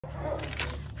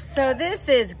So this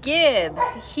is Gibbs.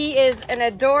 He is an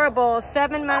adorable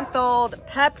 7-month-old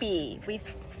puppy. We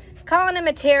calling him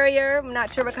a terrier. I'm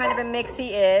not sure what kind of a mix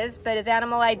he is, but his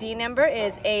animal ID number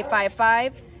is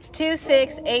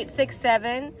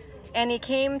A5526867, and he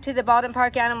came to the Baldwin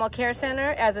Park Animal Care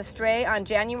Center as a stray on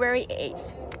January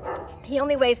 8th. He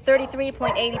only weighs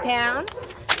 33.80 pounds.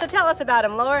 So tell us about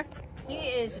him, Laura. He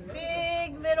is a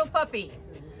big little puppy,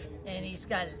 and he's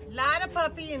got a lot of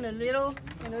puppy in a little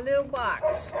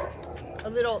box, a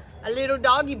little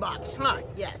doggy box, huh?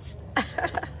 Yes.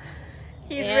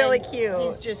 He's really cute.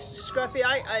 He's just scruffy.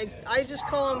 I just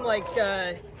call him like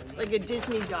a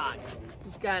Disney dog.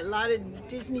 He's got a lot of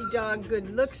Disney dog good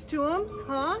looks to him,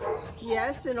 huh?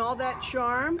 Yes, and all that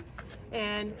charm,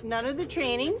 and none of the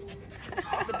training,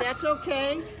 but that's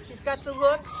okay. He's got the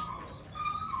looks.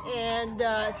 And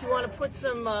if you want to put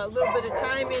some little bit of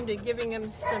time into giving him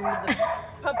some of the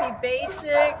puppy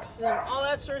basics and all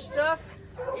that sort of stuff,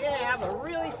 you're gonna have a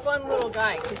really fun little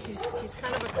guy because he's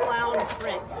kind of a clown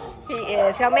prince. He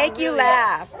is. He'll make you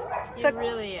laugh. He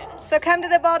really is. So come to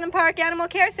the Baldwin Park Animal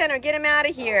Care Center. Get him out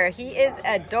of here. He is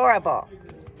adorable.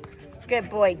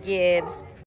 Good boy, Gibbs.